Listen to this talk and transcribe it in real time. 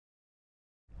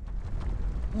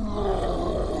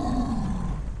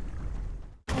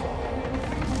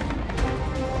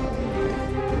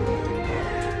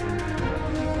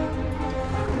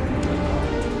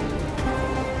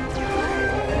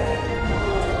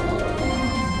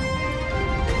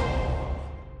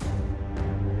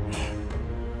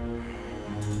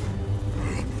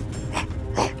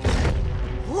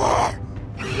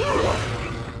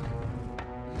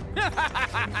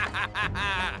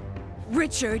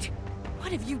Richard,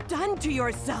 what have you done to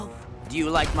yourself? Do you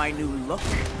like my new look?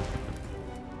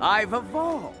 I've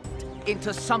evolved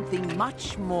into something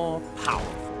much more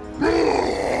powerful.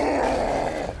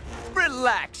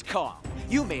 Relax, Kong.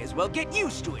 You may as well get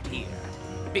used to it here,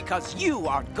 because you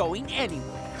aren't going anywhere.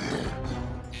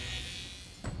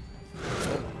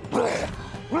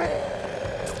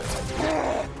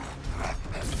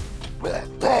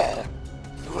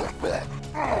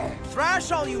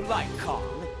 Thrash all you like, Kong.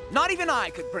 Not even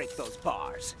I could break those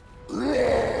bars.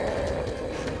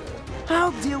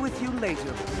 I'll deal with you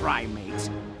later, primate.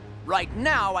 Right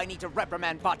now, I need to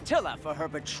reprimand Botila for her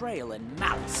betrayal and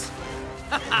malice.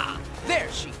 Haha! There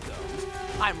she goes.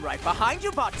 I'm right behind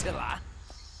you, Botila.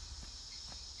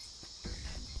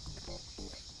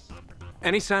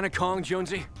 Any sign of Kong,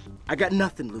 Jonesy? I got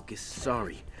nothing, Lucas.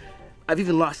 Sorry. I've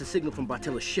even lost a signal from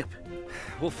Botila's ship.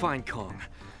 We'll find Kong.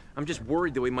 I'm just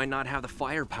worried that we might not have the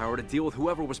firepower to deal with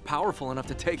whoever was powerful enough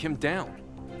to take him down.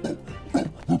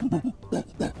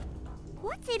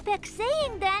 What's Apex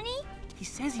saying, Danny? He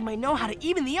says he might know how to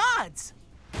even the odds.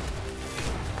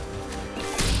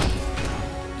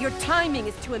 Your timing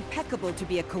is too impeccable to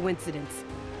be a coincidence.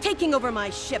 Taking over my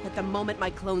ship at the moment my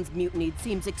clones mutinied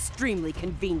seems extremely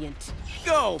convenient.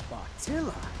 Go,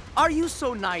 Botila. Are you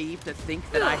so naive to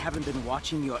think that I haven't been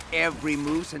watching your every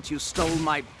move since you stole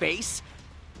my base?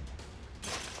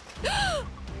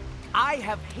 I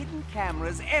have hidden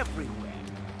cameras everywhere.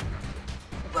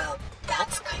 Well,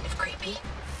 that's kind of creepy.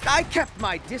 I kept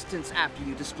my distance after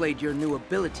you displayed your new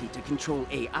ability to control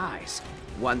AIs.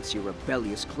 Once your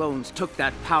rebellious clones took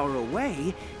that power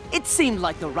away, it seemed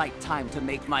like the right time to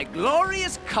make my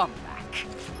glorious comeback.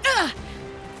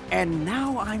 And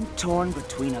now I'm torn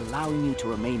between allowing you to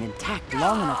remain intact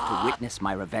long enough to witness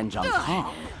my revenge on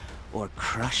Kong, or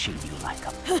crushing you like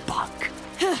a bug.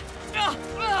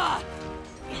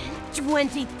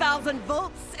 20,000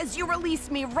 volts as you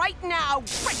release me right now,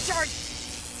 Richard!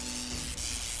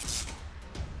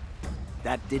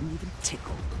 That didn't even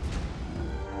tickle.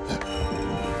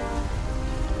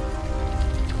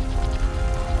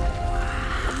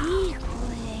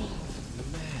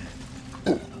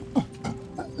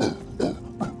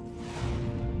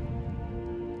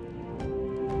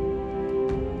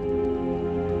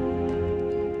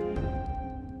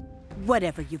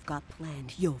 Whatever you've got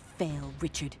planned, you'll fail,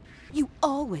 Richard. You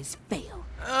always fail.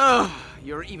 Ugh,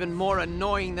 you're even more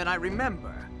annoying than I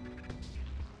remember.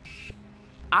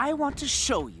 I want to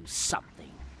show you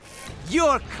something.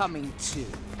 You're coming too.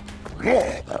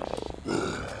 I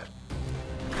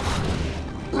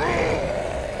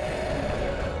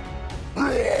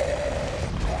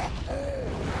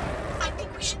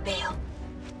think we should bail.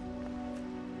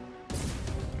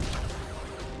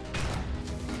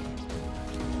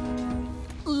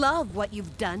 Love what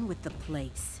you've done with the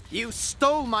place. You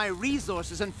stole my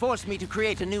resources and forced me to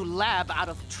create a new lab out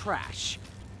of trash.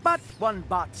 But one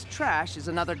bot's trash is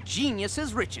another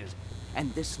genius's riches.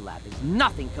 And this lab is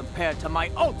nothing compared to my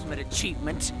ultimate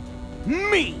achievement,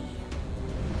 me!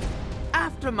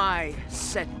 After my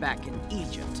setback in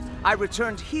Egypt, I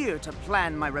returned here to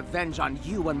plan my revenge on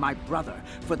you and my brother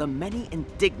for the many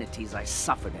indignities I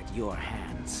suffered at your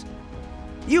hands.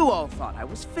 You all thought I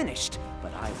was finished,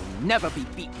 but I will never be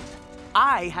beaten.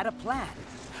 I had a plan.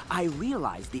 I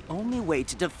realized the only way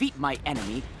to defeat my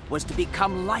enemy was to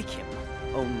become like him,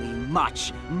 only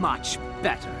much, much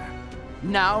better.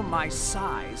 Now my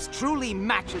size truly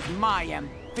matches my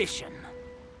ambition.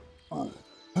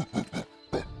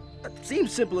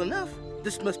 Seems simple enough.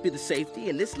 This must be the safety,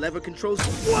 and this lever controls...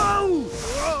 Whoa!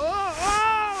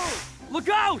 Look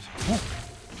out!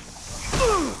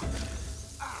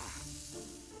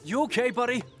 You okay,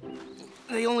 buddy?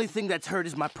 The only thing that's hurt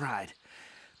is my pride.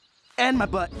 And my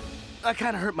butt. I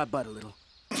kind of hurt my butt a little.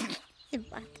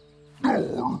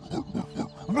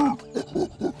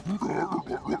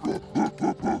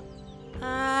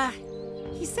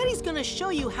 He said he's gonna show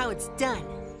you how it's done.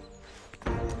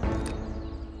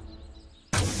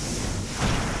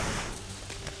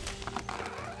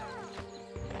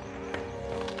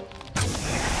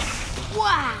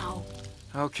 Wow!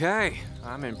 Okay,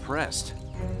 I'm impressed.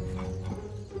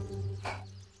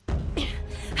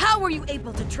 How were you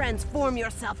able to transform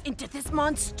yourself into this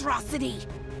monstrosity?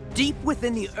 Deep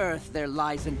within the earth, there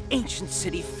lies an ancient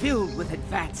city filled with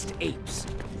advanced apes.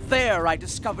 There, I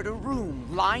discovered a room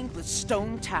lined with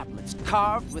stone tablets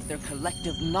carved with their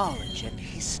collective knowledge and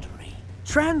history.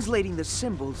 Translating the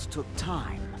symbols took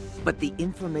time, but the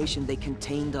information they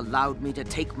contained allowed me to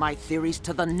take my theories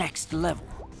to the next level.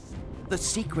 The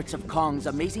secrets of Kong's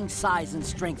amazing size and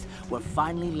strength were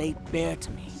finally laid bare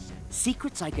to me.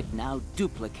 Secrets I could now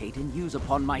duplicate and use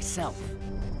upon myself.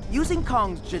 Using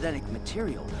Kong's genetic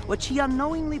material, which he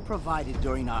unknowingly provided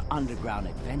during our underground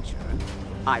adventure,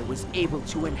 I was able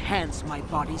to enhance my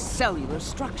body's cellular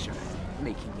structure,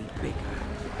 making me bigger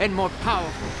and more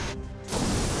powerful,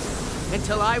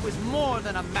 until I was more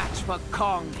than a match for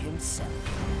Kong himself.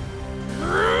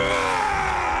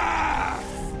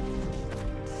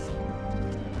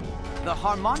 The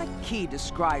harmonic key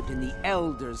described in the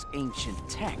Elder's ancient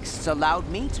texts allowed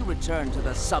me to return to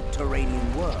the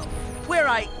subterranean world, where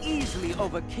I easily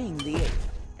overcame the ape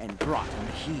and brought him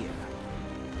here,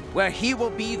 where he will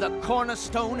be the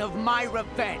cornerstone of my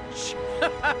revenge.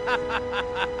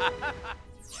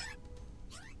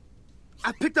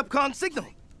 I picked up Kong's signal.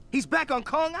 He's back on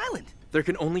Kong Island. There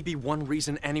can only be one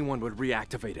reason anyone would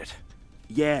reactivate it.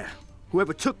 Yeah,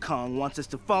 whoever took Kong wants us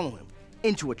to follow him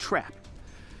into a trap.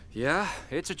 Yeah,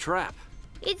 it's a trap.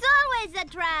 It's always a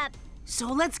trap.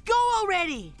 So let's go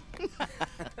already!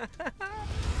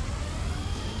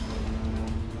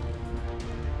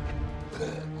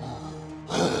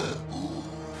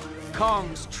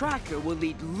 Kong's tracker will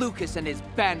lead Lukas and his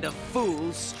band of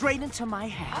fools straight into my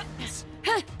hands.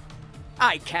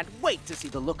 I can't wait to see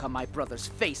the look on my brother's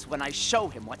face when I show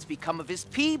him what's become of his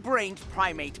pea-brained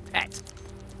primate pet.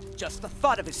 Just the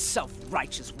thought of his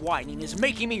self-righteous whining is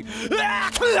making me...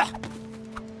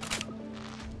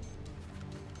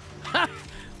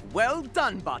 Well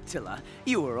done, Botila.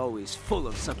 You were always full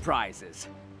of surprises.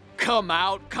 Come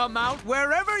out,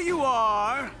 wherever you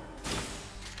are!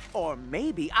 Or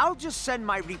maybe I'll just send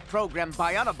my reprogrammed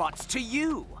Bionobots to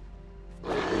you.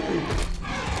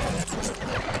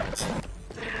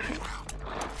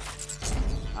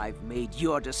 I've made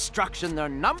your destruction their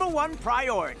 #1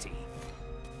 priority.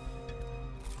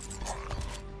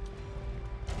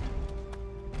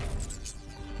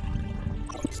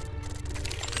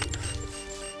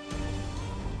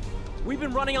 We've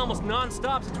been running almost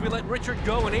non-stop since we let Richard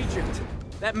go in Egypt.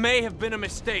 That may have been a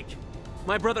mistake.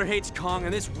 My brother hates Kong,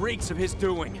 and this reeks of his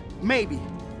doing. Maybe.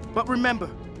 But remember,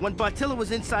 when Botila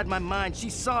was inside my mind, she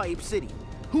saw Ape City.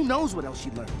 Who knows what else she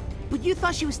learned? But you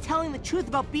thought she was telling the truth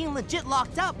about being legit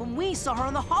locked up when we saw her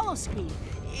on the holoscreen.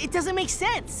 It doesn't make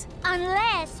sense.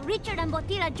 Unless Richard and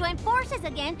Botila join forces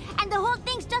again and the whole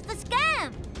thing's just a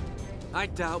scam. I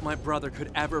doubt my brother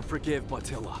could ever forgive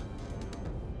Botila.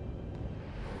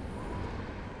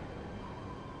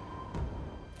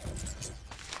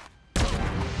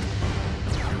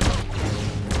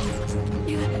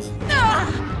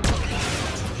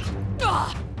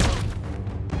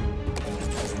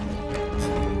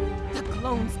 The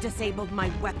clones disabled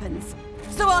my weapons,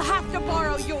 so I'll have to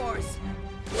borrow yours.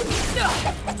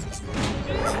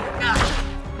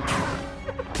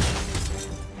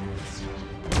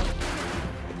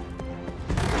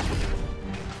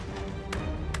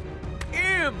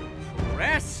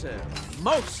 Impressive.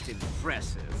 Most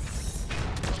impressive.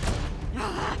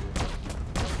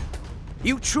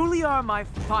 You truly are my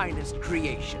finest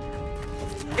creation.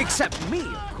 Except me,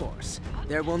 of course.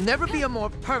 There will never be a more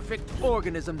perfect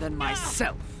organism than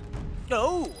myself.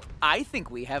 Oh, I think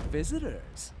we have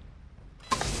visitors.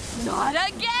 Not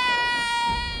again!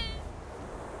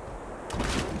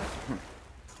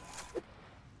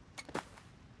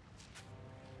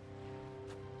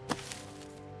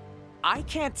 I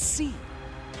can't see,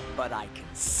 but I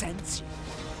can sense you.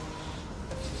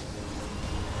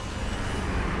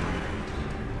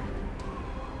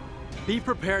 Be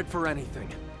prepared for anything.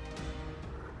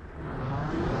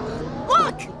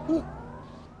 Look! Kong!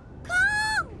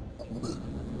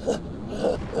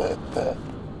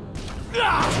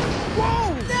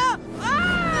 Whoa!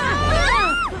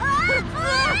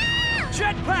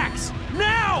 Jetpacks!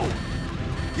 Now!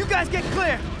 You guys get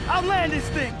clear! I'll land this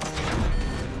thing!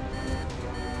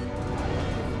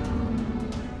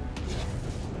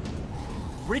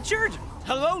 Richard?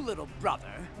 Hello, little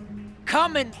brother.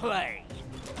 Come and play.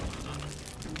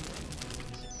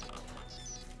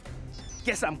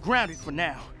 Guess I'm grounded for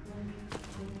now.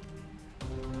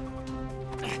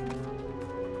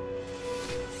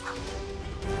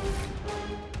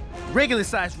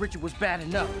 Regular-sized Richard was bad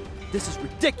enough. This is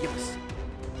ridiculous.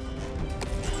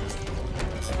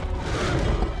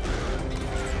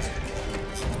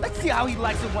 Let's see how he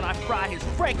likes it when I fry his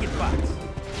Frankenbots.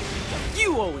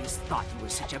 You always thought you were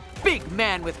such a big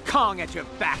man with Kong at your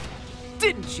back,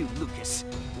 didn't you, Lucas?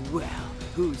 Well,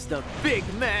 who's the big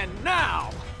man now?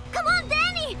 Come on,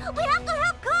 Danny! We have to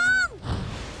help Kong!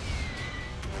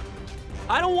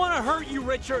 I don't want to hurt you,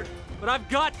 Richard, but I've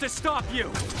got to stop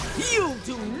you. You'll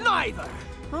do neither!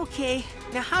 Okay,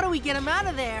 now how do we get him out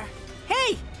of there?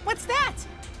 Hey, what's that?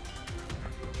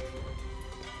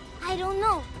 I don't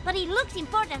know, but it looks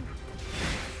important.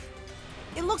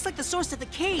 It looks like the source to the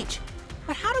cage.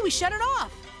 But how do we shut it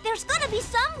off? There's gotta be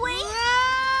some way.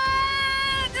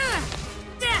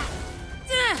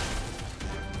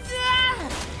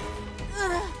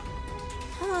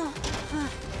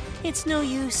 It's no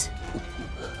use.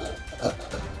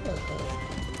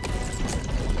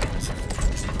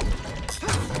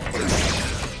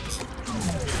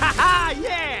 Ha-ha!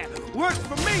 Yeah! Works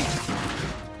for me!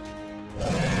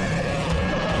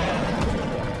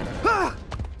 Ah!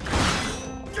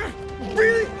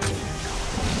 Really?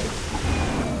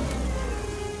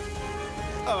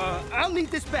 I'll need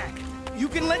this back. You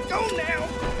can let go now.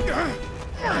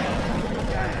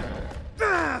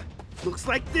 Looks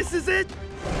like this is it.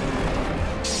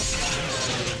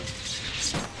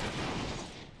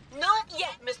 Not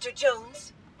yet, Mr.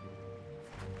 Jones.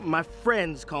 My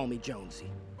friends call me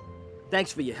Jonesy.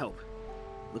 Thanks for your help.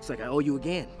 Looks like I owe you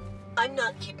again. I'm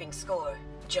not keeping score,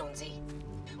 Jonesy.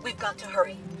 We've got to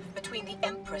hurry. Between the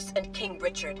Empress and King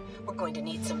Richard, we're going to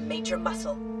need some major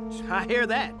muscle. I hear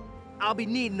that. I'll be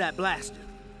needing that blaster.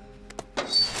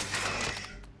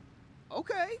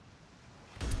 Okay.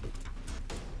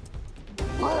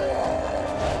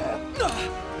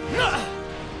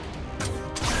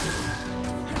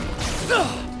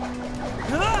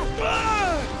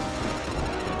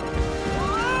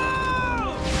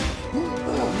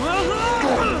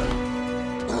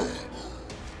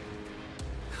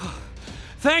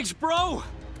 Thanks, bro!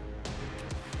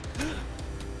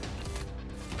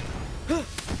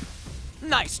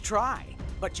 Nice try,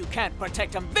 but you can't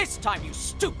protect him this time, you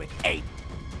stupid ape!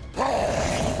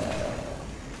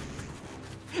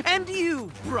 And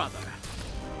you, brother.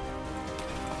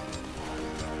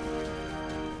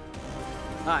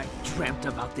 I've dreamt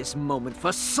about this moment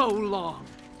for so long.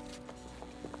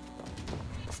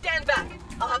 Stand back.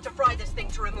 I'll have to fry this thing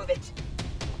to remove it.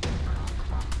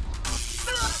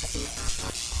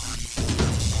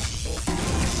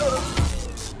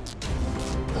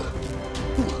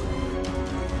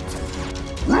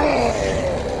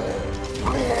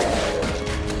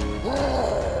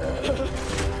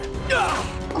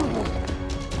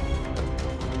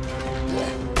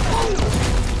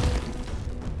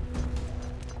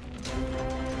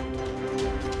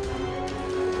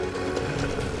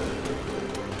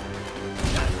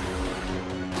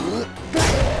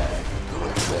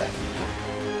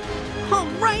 All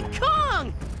right,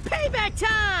 Kong! Payback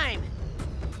time!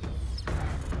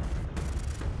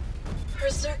 Her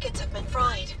circuits have been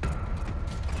fried.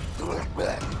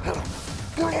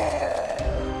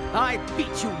 I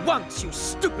beat you once, you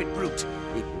stupid brute.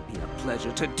 It will be a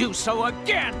pleasure to do so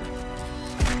again.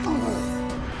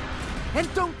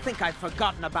 And don't think I've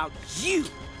forgotten about you,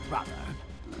 brother.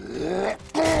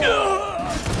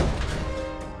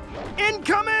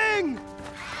 Incoming!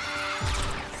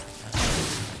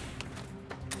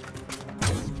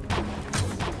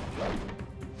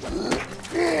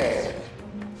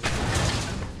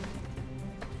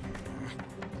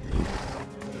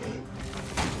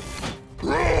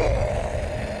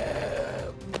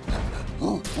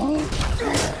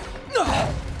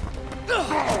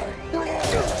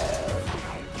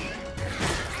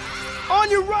 On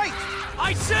your right!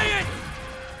 I say it!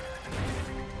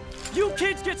 You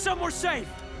kids get somewhere safe!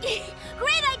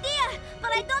 Great idea,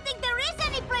 but I don't think there is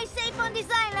any place safe on this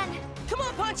island. Come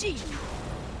on, Panchi!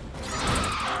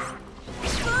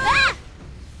 Ah!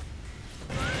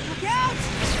 Look out!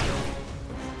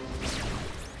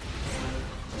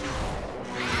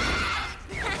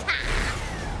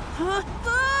 Huh?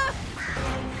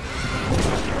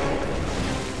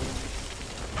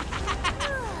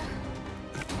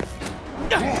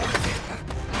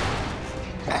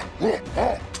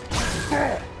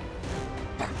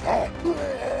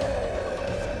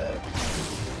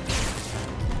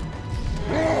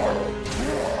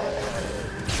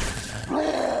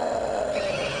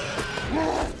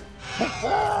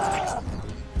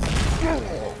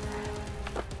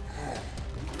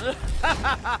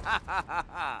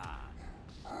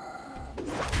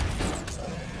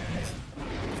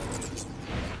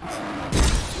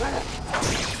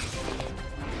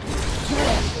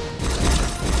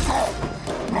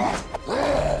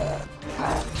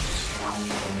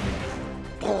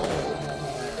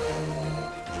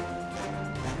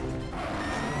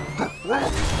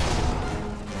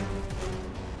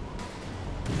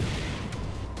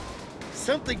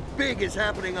 Something big is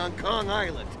happening on Kong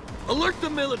Island. Alert the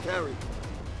military!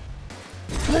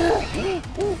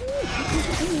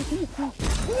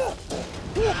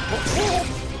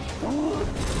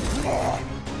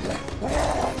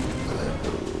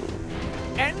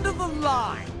 End of the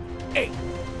line. 8.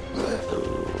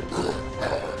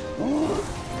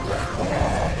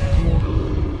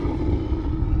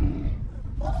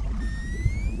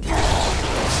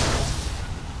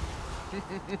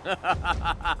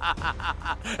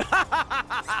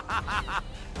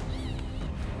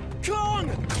 Kong!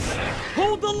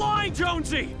 Hold the line,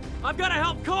 Jonesy! I've got to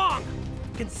help Kong!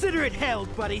 Consider it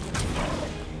held, buddy.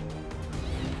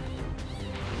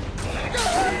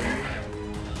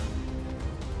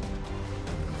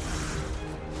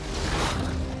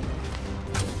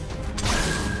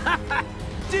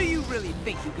 Do you really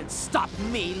think you can stop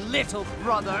me, little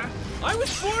brother? I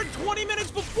was born 20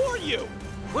 minutes before you!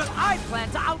 Well, I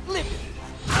plan to outlive you.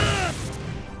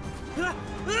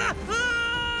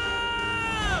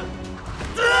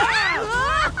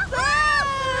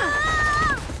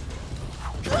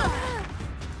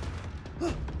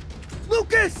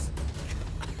 Lucas!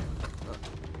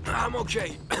 I'm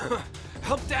okay.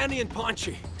 Help Danny and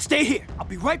Panchi. Stay here. I'll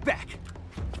be right back.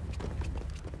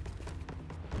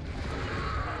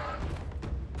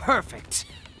 Perfect.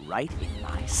 Right in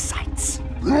my sights.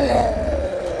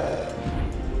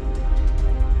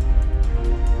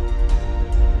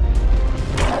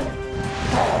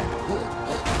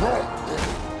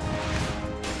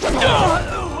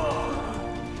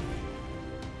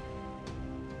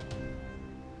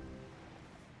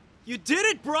 You did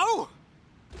it, bro!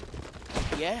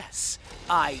 Yes,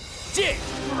 I did,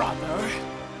 brother.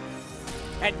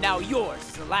 And now yours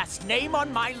is the last name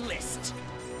on my list.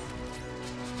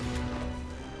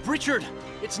 Richard,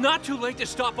 it's not too late to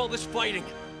stop all this fighting.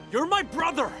 You're my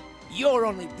brother! Your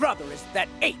only brother is that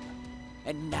ape.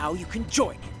 And now you can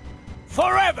join him.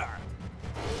 Forever!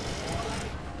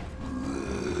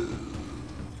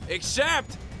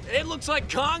 Except, it looks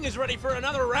like Kong is ready for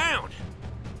another round.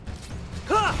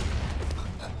 Huh!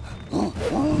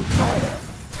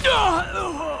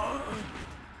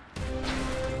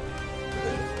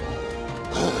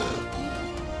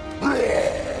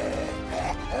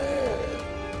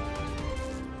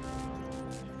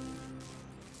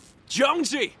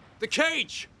 Jonesy, the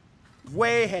cage!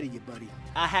 Way ahead of you, buddy.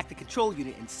 I hacked the control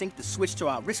unit and synced the switch to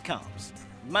our wrist comms.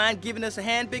 Mind giving us a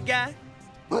hand, big guy?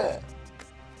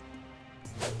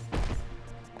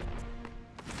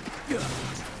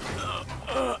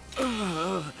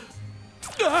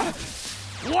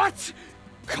 What?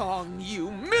 Kong,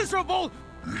 you miserable!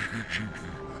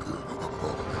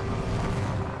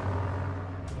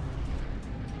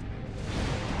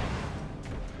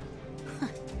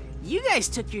 You guys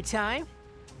took your time.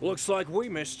 Looks like we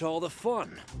missed all the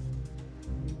fun.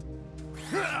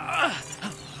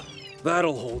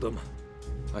 That'll hold him.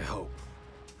 I hope.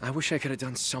 I wish I could have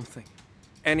done something.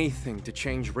 Anything to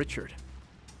change Richard.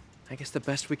 I guess the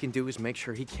best we can do is make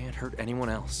sure he can't hurt anyone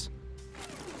else.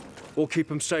 We'll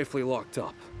keep him safely locked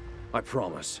up. I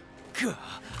promise.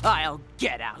 I'll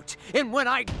get out, and when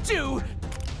I do...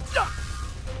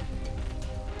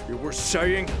 You were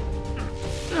saying?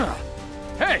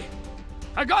 Hey!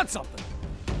 I got something!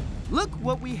 Look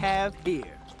what we have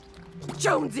here.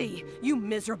 Jonesy, you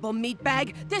miserable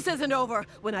meatbag! This isn't over.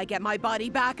 When I get my body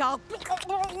back, I'll...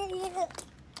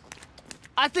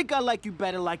 I think I like you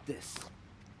better like this.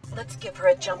 Let's give her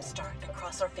a jump start and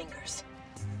cross our fingers.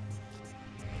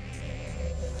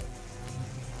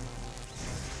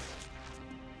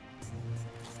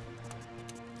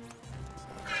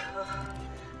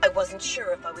 I wasn't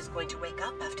sure if I was going to wake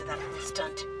up after that little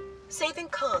stunt. Saving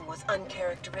Kong was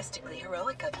uncharacteristically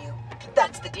heroic of you.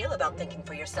 That's the deal about thinking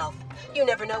for yourself. You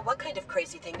never know what kind of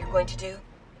crazy thing you're going to do.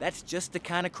 That's just the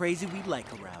kind of crazy we like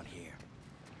around here.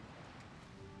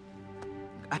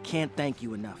 I can't thank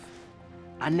you enough.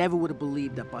 I never would have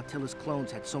believed that Botila's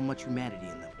clones had so much humanity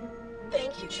in them.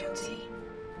 Thank you, Jonesy.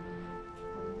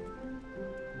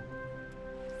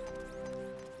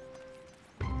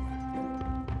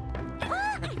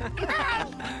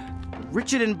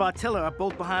 Richard and Botila are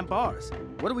both behind bars.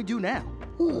 What do we do now?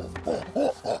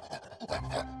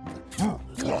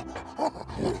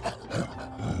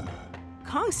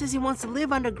 Kong says he wants to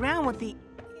live underground with the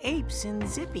apes and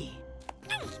Zippy.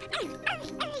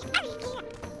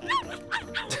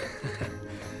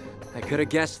 I could have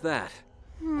guessed that.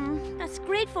 That's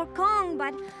great for Kong,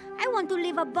 but I want to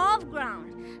live above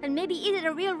ground and maybe eat at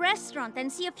a real restaurant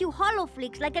and see a few hollow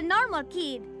flicks like a normal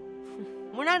kid.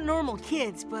 We're not normal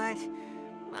kids, but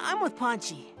I'm with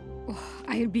Panchi.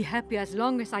 I'll be happy as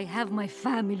long as I have my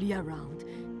family around.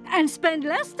 And spend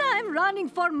less time running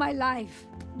for my life.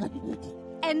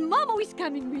 And Momo is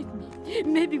coming with me.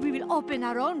 Maybe we will open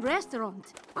our own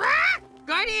restaurant.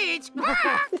 Good eats!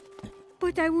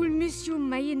 But I will miss you,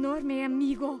 my enorme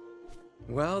amigo.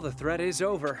 Well, the threat is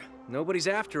over. Nobody's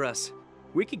after us.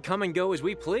 We can come and go as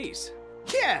we please.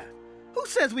 Yeah! Who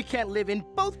says we can't live in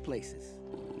both places?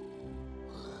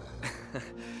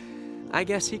 I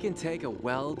guess he can take a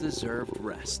well-deserved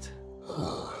rest.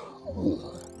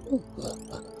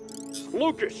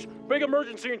 Lucas, big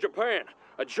emergency in Japan.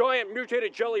 A giant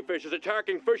mutated jellyfish is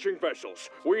attacking fishing vessels.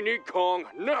 We need Kong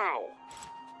now!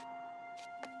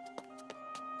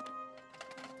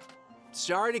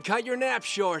 Sorry to cut your nap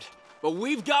short, but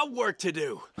we've got work to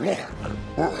do. Yeah.